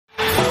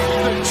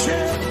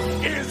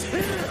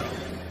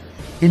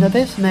ഇന്നത്തെ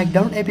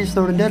SmackDown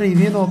എപ്പിസോഡിന്റെ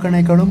review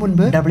നോക്കണേക്കാളും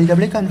മുൻപ്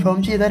WWE confirm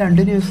ചെയ്ത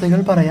 2 ന്യൂസുകൾ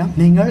പറയാം.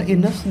 നിങ്ങൾ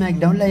ഇന്ന്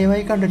സ്മാക്ഡൗൺ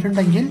ലൈവായി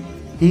കണ്ടിട്ടുണ്ടെങ്കിൽ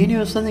ഈ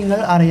ന്യൂസ് നിങ്ങൾ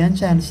അറിയാൻ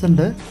ചാൻസ്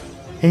ഉണ്ട്.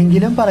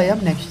 എങ്കിലും പറയാം,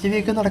 നെക്സ്റ്റ്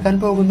വീക്ക് നടക്കാൻ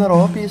പോകുന്ന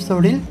റോ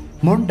എപ്പിസോഡിൽ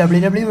മുൻ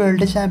WWE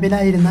വേൾഡ് ചാമ്പ്യൻ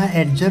ആയിരുന്ന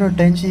എഡ്ജ്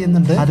റിട്ടേൺ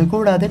ചെയ്യുന്നുണ്ട്.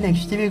 അതുകൂടാതെ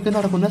നെക്സ്റ്റ് വീക്ക്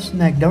നടക്കുന്ന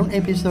സ്മാക്ഡൗൺ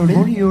എപ്പിസോഡിൽ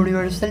മുൻ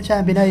യൂണിവേഴ്സൽ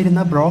ചാമ്പ്യൻ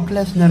ആയിരുന്ന ബ്രോക്ക്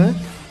ലെസ്നർ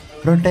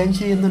റിട്ടേൺ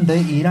ചെയ്യുന്നുണ്ട്.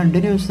 ഈ 2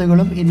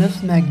 ന്യൂസുകളും ഇന്ന്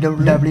സ്മാക്ഡൗൺ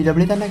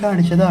WWE തന്നെ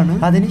കാണിച്ചതാണ്.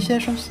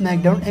 അതിനുശേഷം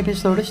സ്മാക്ഡൗൺ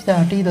എപ്പിസോഡ്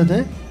സ്റ്റാർട്ട് ചെയ്തത്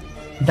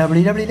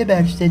WWE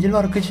ബാക്ക് സ്റ്റേജിൽ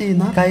വർക്ക്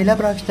ചെയ്യുന്ന കൈല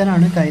ബ്രാക്സ്റ്റൺ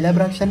ആണ്. കൈല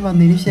ബ്രാക്സ്റ്റൺ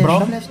വന്നതിന് ശേഷം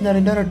ബ്രോക്ക്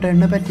ലെസ്നറിന്റെ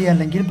റിട്ടേണിനെ പറ്റി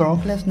അല്ലെങ്കിൽ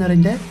ബ്രോക്ക്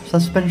ലെസ്നറിന്റെ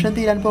സസ്പെൻഷൻ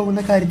തീരാൻ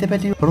പോകുന്ന കാര്യത്തെ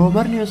പറ്റി,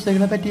 റൂമർ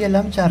ന്യൂസുകളെ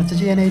പറ്റിയെല്ലാം ചർച്ച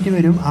ചെയ്യാനായിട്ട്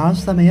വരും. ആ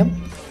സമയം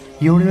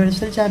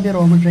universal champion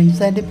Roman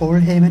Reigns and Paul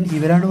Heyman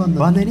ഇവരാണ്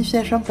വന്നതിന്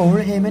ശേഷം പോൾ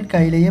ഹേമൻ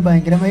കൈലയെ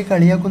ഭയങ്കരമായി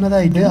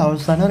കളിയാക്കുന്നതായിട്ട്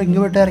അവസാനം റിംഗ്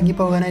വിട്ട് ഇറങ്ങി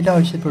പോകാനായിട്ട്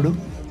ആവശ്യപ്പെടും.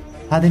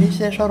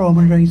 അതിനുശേഷം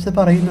റോമൻ റെയിൻസ്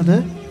പറയുന്നത്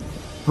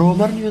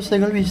റൂമർ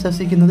ന്യൂസുകൾ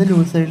വിശ്വസിക്കുന്നത്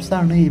ലൂസേഴ്സ്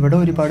ആണ്, ഇവിടെ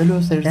ഒരുപാട്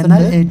ലൂസേഴ്സ്,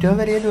 എന്നാൽ ഏറ്റവും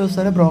വലിയ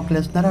ലൂസർ ബ്രോക്ക്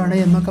ലെസ്നർ ആണ്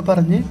എന്നൊക്കെ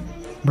പറഞ്ഞ്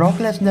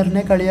ബ്രോക്ക്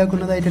ലെസ്നറിനെ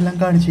കളിയാക്കുന്നതായിട്ടെല്ലാം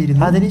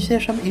കാണിച്ചിരുന്നു.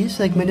 അതിനുശേഷം ഈ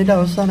സെഗ്മെന്റിന്റെ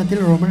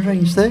അവസാനത്തിൽ റോമൻ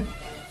റെയിൻസ്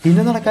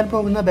ഇന്ന് നടക്കാൻ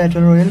പോകുന്ന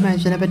ബാറ്റിൽ റോയൽ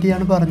മാച്ചിനെ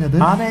പറ്റിയാണ് പറഞ്ഞത്.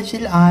 ആ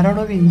മാച്ചിൽ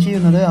ആരാണോ വിൻ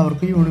ചെയ്യുന്നത്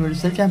അവർക്ക്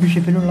യൂണിവേഴ്സൽ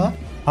ചാമ്പ്യൻഷിപ്പിനുള്ള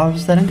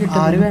അവസരം കിട്ടും.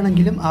 ആര്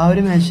വേണമെങ്കിലും ആ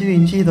ഒരു മാച്ച്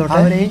വിൻ ചെയ്തോട്ടെ,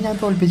 അവരെയും ഞാൻ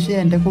തോൽപ്പിച്ച്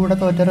എന്റെ കൂടെ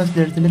തോറ്റ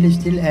റെസ്ലേഴ്സിന്റെ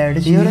ലിസ്റ്റിൽ ആഡ്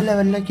ചെയ്യും. ഈ ഒരു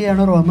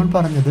ലെവലിലൊക്കെയാണ് റോമൻ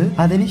പറഞ്ഞത്.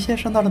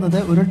 അതിനുശേഷം നടന്നത്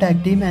ഒരു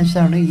ടാഗ് ടീം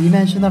മാച്ചാണ്. ഈ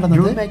മാച്ച് നടന്നത്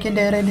Drew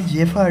മാക്കിൻടയർ and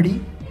Jeff hardy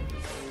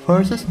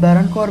versus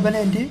baron Corbin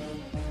and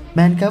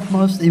മാൻകപ്പ്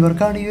MOS,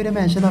 ഇവർക്കാണ് ഈ ഒരു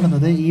മാച്ച്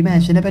നടന്നത്. ഈ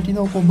മാച്ചിനെ പറ്റി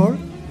നോക്കുമ്പോൾ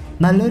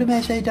നല്ലൊരു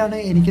മാച്ചായിട്ടാണ്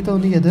എനിക്ക്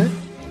തോന്നിയത്.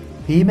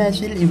 ഈ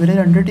മാച്ചിൽ ഇവര്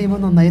 2 ടീമും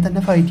നന്നായി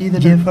തന്നെ ഫൈറ്റ് ചെയ്ത്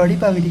ജെഫ് ഹാർഡി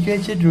പകുതിക്ക്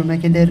വെച്ച് ഡ്രൂ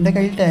മാക്കിൻടയറിന്റെ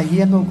കയ്യിൽ ടാഗ്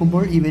ചെയ്യാൻ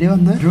നോക്കുമ്പോൾ ഇവര്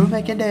വന്ന് ഡ്രൂ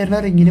മാക്കിൻടയറിനെ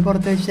റിങ്ങിന്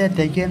പുറത്ത് വെച്ച്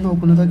അറ്റാക്ക് ചെയ്യാൻ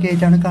നോക്കുന്നതൊക്കെ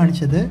ആയിട്ടാണ്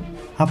കാണിച്ചത്.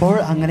 അപ്പോൾ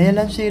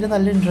അങ്ങനെയെല്ലാം ചെയ്ത്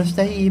നല്ല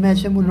ഇൻട്രസ്റ്റ് ആയി ഈ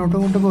മാച്ച് മുന്നോട്ട്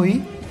കൊണ്ടുപോയി.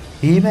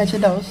 ഈ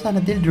മാച്ചിന്റെ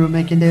അവസാനത്തിൽ ഡ്രൂ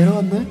മാക്കിൻടയർ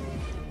വന്ന്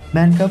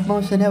മാൻകപ്പ്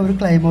മോസിനെ ഒരു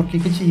ക്ലൈമോർ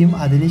കിക്ക് ചെയ്യും.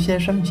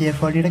 അതിനുശേഷം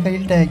ജെഫ് ഹാർഡിയുടെ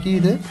കയ്യിൽ ടാഗ്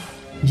ചെയ്ത്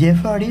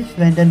ജെഫ് ഹാർഡി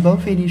സ്വാൻഡൻബോ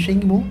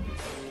ഫിനിഷിംഗ് മൂവ്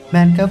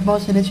മാൻകപ്പ്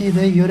മോസിനെ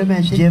ചെയ്ത് ഈ ഒരു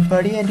match Jeff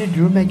hardy and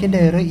Drew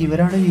മാക്കിൻടയർ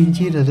ഇവരാണ് വിൻ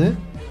ചെയ്തത്.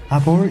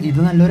 അപ്പോൾ ഇത്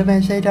നല്ലൊരു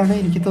മാച്ചായിട്ടാണ്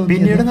എനിക്ക് തോന്നിയത്.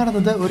 പിന്നീട്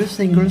നടന്നത് ഒരു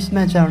സിംഗിൾസ്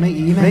മാച്ചാണ്.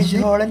 ഈ match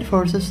rich Holland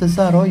versus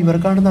Cesaro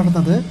ഇവർക്കാണ്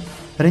നടന്നത്.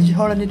 റിച്ച്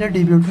ഹോളൻഡിന്റെ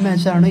ഡെബ്യൂട്ട്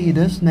മാച്ചാണ്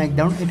ഇത്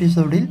സ്മാക്ഡൗൺ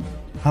എപ്പിസോഡിൽ.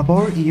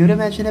 അപ്പോൾ ഈ ഒരു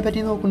മാച്ചിനെ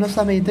പറ്റി നോക്കുന്ന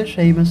സമയത്ത്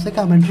ഷെയ്മസ്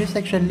കമന്ററി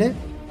സെക്ഷനിൽ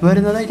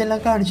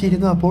വരുന്നതായിട്ടെല്ലാം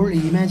കാണിച്ചിരുന്നു. അപ്പോൾ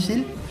ഈ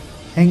മാച്ചിൽ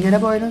എങ്ങനെ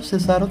പോയാലും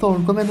സെസാറോ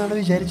തോൽക്കുമെന്നാണ്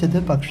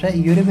വിചാരിച്ചത്. പക്ഷേ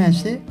ഈ ഒരു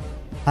മാച്ച്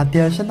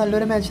അത്യാവശ്യം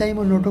നല്ലൊരു മാച്ചായി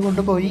മുന്നോട്ട്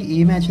കൊണ്ടുപോയി. ഈ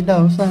മാച്ചിന്റെ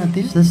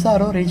അവസാനത്തിൽ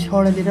സെസാറോ റിച്ച്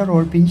ഹോളൻഡിനെ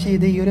റോൾ പിൻ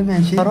ചെയ്ത് ഈ ഒരു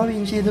മാച്ച് സെസാറോ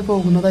വിൻ ചെയ്ത്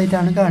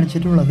പോകുന്നതായിട്ടാണ്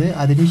കാണിച്ചിട്ടുള്ളത്.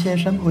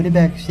 അതിനുശേഷം ഒരു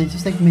ബാക്ക്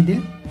സ്റ്റേജ് സെഗ്മെന്റിൽ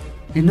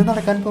ഇന്ന്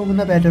നടക്കാൻ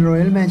പോകുന്ന ബാറ്റിൽ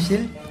റോയൽ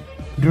മാച്ചിൽ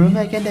ഡ്രൂ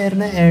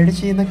മാക്കിൻടയറിനെ ആഡ്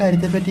ചെയ്യുന്ന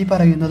കാര്യത്തെ പറ്റി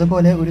പറയുന്നത്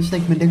പോലെ ഒരു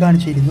സെഗ്മെന്റ്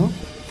കാണിച്ചിരുന്നു.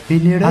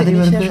 പിന്നീട്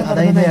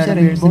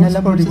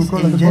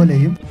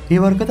പോലെയും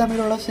ഇവർക്ക്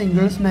തമ്മിലുള്ള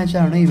സിംഗിൾസ്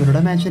മാച്ചാണ്.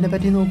 ഇവരുടെ മാച്ചിനെ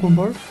പറ്റി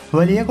നോക്കുമ്പോൾ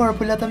വലിയ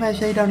കുഴപ്പമില്ലാത്ത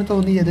മാച്ചായിട്ടാണ്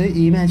തോന്നിയത്.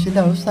 ഈ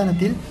മാച്ചിന്റെ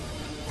അവസാനത്തിൽ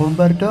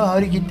ഹുംബർട്ടോ ആ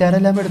ഒരു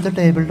ഗിറ്റാറെല്ലാം എടുത്ത്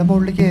ടേബിളിന്റെ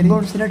മുകളിൽ കയറി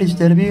ബോൺസിനെ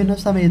ഡിസ്റ്റർബ് ചെയ്യുന്ന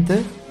സമയത്ത്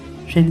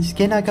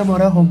ഷിൻസ്കെ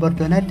നാക്കമോറ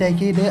ഹുംബർട്ടോനെ അറ്റാക്ക്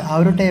ചെയ്ത് ആ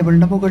ഒരു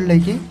ടേബിളിന്റെ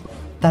മുകളിലേക്ക്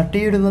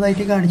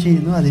തട്ടിയിടുന്നതായിട്ട്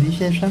കാണിച്ചിരുന്നു.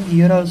 അതിനുശേഷം ഈ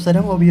ഒരു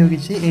അവസരം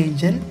ഉപയോഗിച്ച്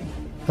ഏഞ്ചൽ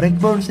റിക്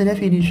ബോൺസിനെ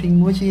ഫിനിഷിംഗ്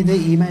മൂവ് ചെയ്ത്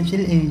ഈ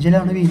മാച്ചിൽ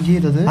ഏഞ്ചലാണ് വിൻ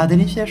ചെയ്തത്.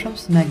 അതിനുശേഷം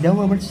സ്മാക്ഡൗൺ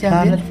വുമൻസ്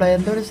ചാമ്പ്യൻ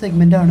ഫ്ലയറിന്റെ ഒരു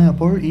സെഗ്മെന്റ് ആണ്.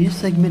 അപ്പോൾ ഈ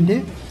സെഗ്മെന്റ്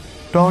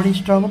ടോണി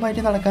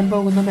സ്ട്രോമുമായിട്ട് നടക്കാൻ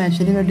പോകുന്ന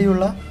മാച്ചിന്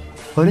വേണ്ടിയുള്ള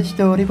ഒരു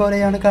സ്റ്റോറി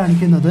പോലെയാണ്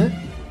കാണിക്കുന്നത്.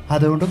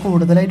 അതുകൊണ്ട്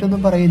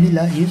കൂടുതലായിട്ടൊന്നും പറയുന്നില്ല.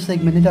 ഈ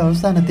സെഗ്മെന്റിന്റെ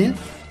അവസാനത്തിൽ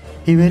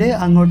ഇവര്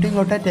അങ്ങോട്ടും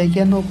ഇങ്ങോട്ടും അറ്റാക്ക്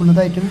ചെയ്യാൻ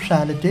നോക്കുന്നതായിട്ടും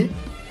ഷാലറ്റ്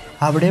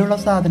അവിടെയുള്ള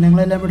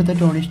സാധനങ്ങളെല്ലാം എടുത്ത്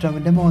ടോണി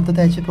സ്ട്രോമിന്റെ മുഖത്ത്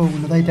തേച്ച്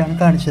പോകുന്നതായിട്ടാണ്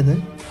കാണിച്ചത്.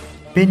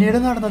 പിന്നീട്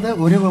നടന്നത്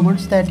ഒരു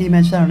വുമൺസ് ടാഗ് ടീം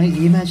മാച്ചാണ്.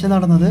 ഈ മാച്ച്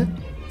നടന്നത്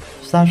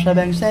Sasha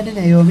banks and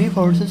Naomi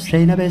versus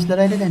Shaina ബേസ്ലർ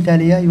and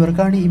Natalia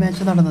ഇവർക്കാണ് ഈ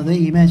മാച്ച് നടന്നത്.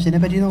 ഈ മാച്ചിനെ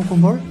പറ്റി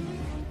നോക്കുമ്പോൾ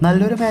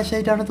നല്ലൊരു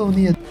മാച്ചായിട്ടാണ്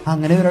തോന്നിയത്.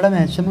 അങ്ങനെ ഇവരുടെ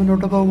മാച്ച്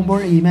മുന്നോട്ട് പോകുമ്പോൾ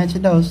ഈ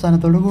മാച്ചിന്റെ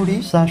അവസാനത്തോടു കൂടി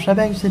സാഷ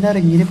ബാങ്ക്സിനെ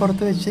റിങ്ങിന്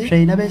പുറത്ത് വെച്ച്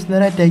ഷൈന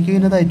ബേസ്ലറെ അറ്റാക്ക്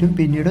ചെയ്യുന്നതായിട്ടും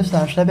പിന്നീട്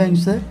സാഷ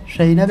ബാങ്ക്സ്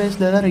ഷൈന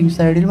ബേസ്ലറെ റിംഗ്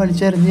സൈഡിൽ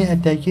വലിച്ചെറിഞ്ഞ്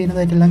അറ്റാക്ക്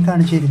ചെയ്യുന്നതായിട്ടെല്ലാം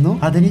കാണിച്ചിരുന്നു.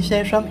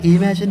 അതിനുശേഷം ഈ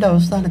മാച്ചിന്റെ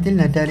അവസാനത്തിൽ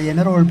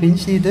നറ്റാലിയനെ റോൾ പിൻ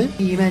ചെയ്ത്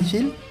ഈ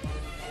മാച്ചിൽ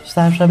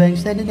സാഷ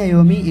ബാങ്ക്സ് ആൻഡ്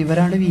നയോമി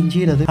ഇവരാണ് വിൻ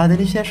ചെയ്തത്.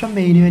 അതിനുശേഷം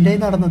മെയിൻ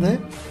ഇവന്റായി നടന്നത്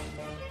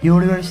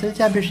യൂണിവേഴ്സൽ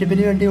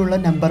ചാമ്പ്യൻഷിപ്പിന് വേണ്ടിയുള്ള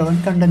No.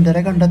 1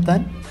 കണ്ടന്ററെ കണ്ടെത്താൻ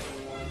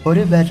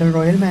ഒരു ബാറ്റിൽ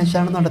റോയൽ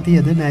മാച്ചാണ്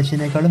നടത്തിയത്.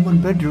 മാച്ചിനേക്കാളും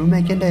മുൻപ് ഡ്രൂ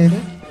മാക്കിൻടയർ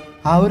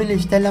ആ ഒരു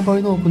ലിസ്റ്റെല്ലാം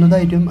പോയി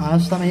നോക്കുന്നതായിട്ടും ആ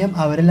സമയം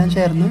അവരെല്ലാം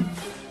ചേർന്ന്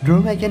ഡ്രൂ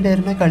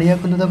മാക്കിൻടയറിനെ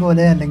കളിയാക്കുന്നത്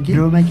പോലെ അല്ലെങ്കിൽ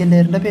ഡ്രൂ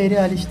മാക്കിൻടയറിന്റെ പേര്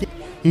ആ ലിസ്റ്റ്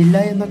ഇല്ല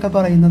എന്നൊക്കെ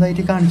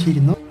പറയുന്നതായിട്ട്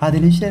കാണിച്ചിരുന്നു.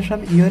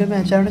 അതിനുശേഷം ഈ ഒരു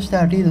മാച്ചാണ്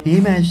സ്റ്റാർട്ട് ചെയ്തത്. ഈ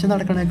മാച്ച്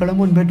നടക്കുന്നേക്കാളും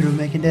മുൻപ് ഡ്രൂ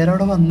മാക്കിൻടയർ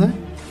അവിടെ വന്ന്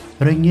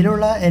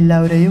റിങ്ങിലുള്ള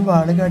എല്ലാവരെയും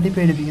വാള് കാട്ടി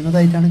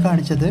പേടിപ്പിക്കുന്നതായിട്ടാണ്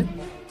കാണിച്ചത്.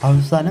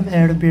 അവസാനം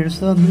ആഡം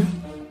പീഴ്സ് വന്ന്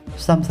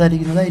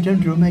സംസാരിക്കുന്നതായിട്ടും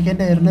ഡ്രൂ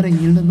മാക്കിൻടയറിനെ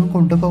റിങ്ങിൽ നിന്നും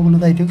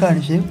കൊണ്ടുപോകുന്നതായിട്ടും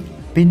കാണിച്ചു.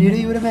 പിന്നീട്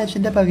ഈ ഒരു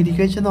മാച്ചിന്റെ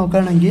പകുതിക്ക് വെച്ച്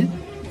നോക്കുകയാണെങ്കിൽ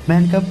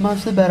മാൻകപ്പ്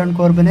മാസ് ബാരൺ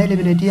കോർബനെ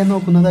എലിമിനേറ്റ് ചെയ്യാൻ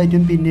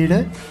നോക്കുന്നതായിട്ടും പിന്നീട്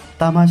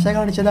തമാശ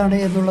കാണിച്ചതാണ്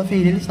എന്നുള്ള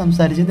ഫീലിൽ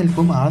സംസാരിച്ച്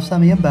നിൽക്കും. ആ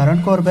സമയം ബാരൺ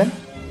കോർബൻ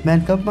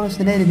മാൻകപ്പ്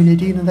മാസിനെ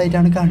എലിമിനേറ്റ്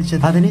ചെയ്യുന്നതായിട്ടാണ്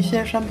കാണിച്ചത്.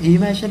 അതിനുശേഷം ഈ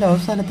മാച്ചിന്റെ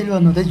അവസാനത്തിൽ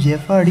വന്നത്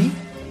Jeff hardy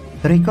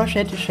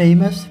റിക്കോഷെറ്റ്,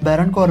 Sheamus,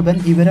 baron Corbin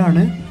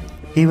ഇവരാണ്.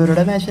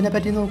 ഇവരുടെ മാച്ചിനെ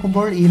പറ്റി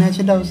നോക്കുമ്പോൾ ഈ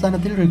മാച്ചിൻ്റെ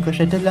അവസാനത്തിൽ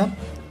റിക്കോഷെറ്റ് എല്ലാം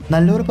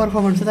നല്ലൊരു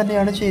പെർഫോമൻസ്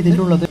തന്നെയാണ്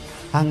ചെയ്തിട്ടുള്ളത്.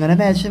 അങ്ങനെ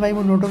മാച്ചുമായി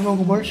മുന്നോട്ട്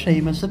പോകുമ്പോൾ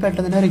ഷെയ്മസ്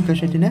പെട്ടെന്ന് തന്നെ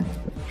റിക്കോഷെറ്റിനെ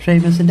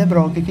ഷെയ്മസിൻ്റെ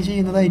ബ്രോക്കിക്ക്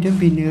ചെയ്യുന്നതായിട്ടും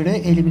പിന്നീട്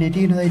എലിമിനേറ്റ്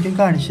ചെയ്യുന്നതായിട്ടും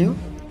കാണിച്ചു.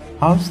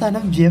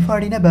 അവസാനം ജെഫ്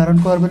ഹാർഡിനെ ബാരൺ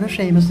കോർബനും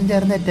ഷെയ്മസും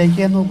ചേർന്ന് അറ്റാക്ക്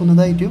ചെയ്യാൻ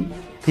നോക്കുന്നതായിട്ടും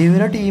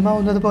ഇവരുടെ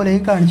ടീമാവുന്നത്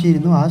പോലെയും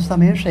കാണിച്ചിരുന്നു. ആ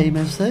സമയം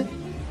ഷെയ്മസ്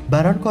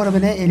ബാരൺ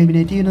കോർബനെ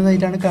എലിമിനേറ്റ്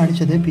ചെയ്യുന്നതായിട്ടാണ്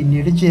കാണിച്ചത്.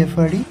 പിന്നീട് ജെഫ്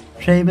ഹാർഡി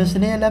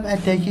ഷെയ്മസിനെ എല്ലാം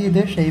അറ്റാക്ക്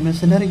ചെയ്ത്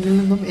ഷെയ്മസിനെ റിങ്ങിൽ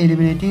നിന്നും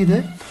എലിമിനേറ്റ് ചെയ്ത്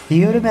ഈ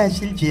ഒരു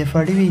മാച്ചിൽ ജെഫ്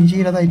ഹാർഡി വിൻ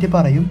ചെയ്യുന്നതായിട്ട്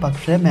പറയും.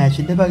 പക്ഷേ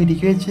മാച്ചിൻ്റെ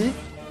പകുതിക്ക് വെച്ച്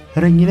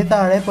റിങ്ങിന്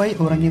താഴെ പോയി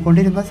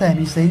ഉറങ്ങിക്കൊണ്ടിരുന്ന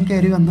സാമി സൈൻ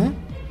കയറി വന്ന്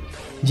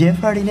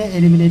ജെഫ് ഹാർഡിനെ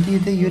എലിമിനേറ്റ്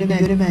ചെയ്ത് ഈ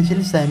ഒരു മാച്ചിൽ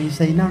സാമി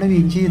സൈനാണ്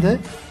വിൻ ചെയ്ത്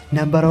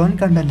നമ്പർ 1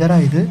 കണ്ടൻഡർ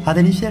ആയത്.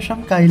 അതിനുശേഷം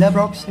കൈല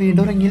ബ്രോക്സ്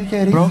വീണ്ടും റിങ്ങിൽ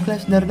കയറി ബ്രോക്ക്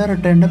ലെസ്നറിന്റെ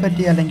റിട്ടേണിനെ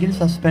പറ്റി അല്ലെങ്കിൽ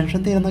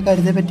സസ്പെൻഷൻ തീർന്ന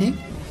കാര്യത്തെ പറ്റി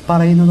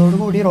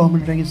പറയുന്നതോടുകൂടി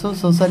റോമൻ റെയിൻസും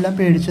ഉസോസും എല്ലാം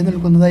പേടിച്ച്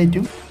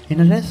നിൽക്കുന്നതായിട്ടും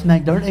ഇന്നലെ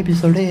സ്മാക്ഡൗൺ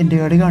എപ്പിസോഡ് എൻഡ്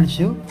കാർഡ്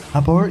കാണിച്ചു.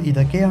 അപ്പോൾ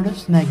ഇതൊക്കെയാണ്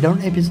സ്മാക്ഡൗൺ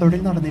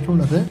എപ്പിസോഡിൽ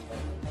നടന്നിട്ടുള്ളത്.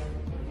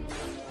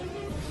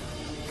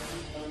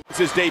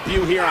 His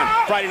debut here on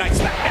Friday Night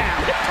Smackdown.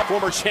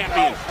 Former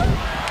champion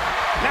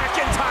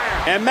McIntyre.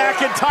 And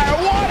McIntyre,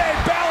 what a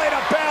belly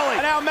to belly.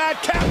 And now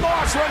Madcap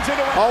Moss runs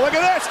into it. Oh, look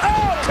at this.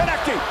 Oh,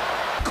 connecting.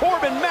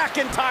 Corbin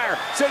McIntyre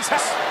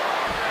says,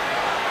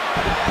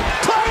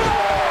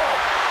 Claymore!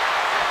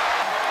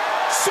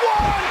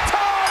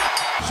 Swanton!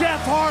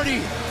 Jeff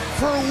Hardy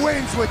for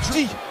wins with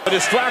G. A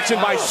distraction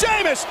by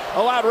Sheamus.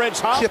 Allowed Ridge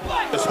hop.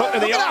 This hook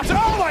in the arms.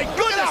 Oh my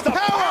goodness, the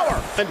power.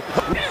 And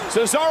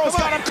Cesaro's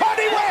got him.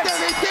 Cody wins. Are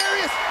they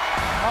serious?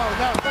 Oh,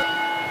 no.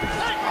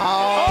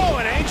 Oh,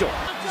 an angel.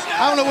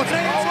 I don't know what's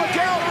going on. Look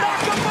out,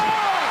 Nakamura.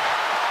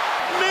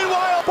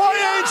 Meanwhile, by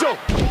Angel.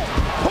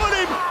 Put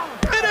him.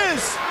 It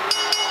is.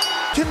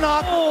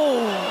 Cannot.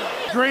 Oh.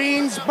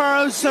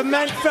 Greensboro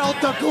cement felt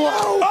the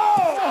glow.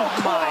 Oh,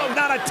 my.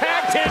 Not a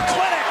tag team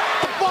clinic.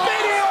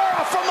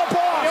 Meteora from the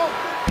ball.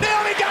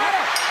 Naomi got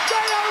him.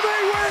 Naomi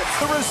wins.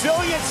 The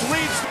resilience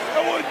leads.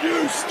 And when you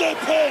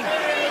step in.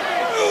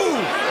 Ooh.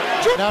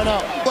 No.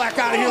 Black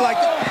out of here like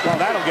that. Well,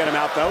 that'll get him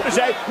out, though.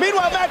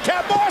 Meanwhile,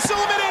 Madcap Moss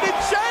eliminated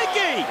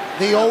Shanky.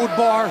 The old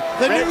bar.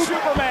 The Red new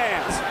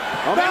Supermans.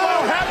 Oh,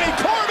 meanwhile, Happy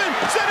Corbin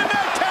sending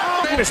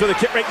Madcap. Finish with a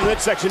kick right in the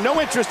midsection. No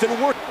interest in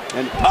work.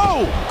 And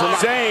from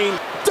Zayn.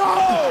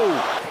 Oh!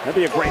 That'd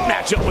be a great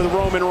matchup with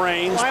Roman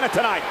Reigns. Lineup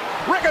tonight.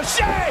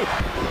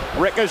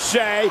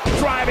 Ricochet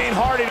driving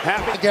hard and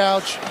happy.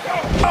 gouge.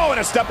 Oh, and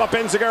a step-up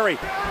Enziguri.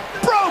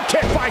 Bro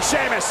kick by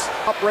Sheamus.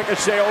 Up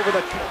Ricochet over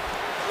the...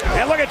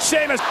 And look at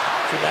Sheamus.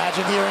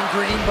 Imagine here in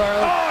Greensboro.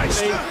 Oh,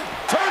 he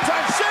turns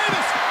on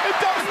Sheamus. It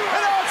does.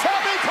 And now it's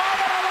Happy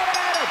Corbin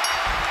eliminated.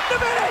 The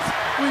minute.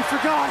 We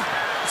forgot.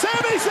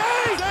 Sami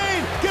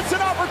Zayn gets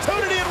an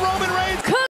opportunity and Roman Reigns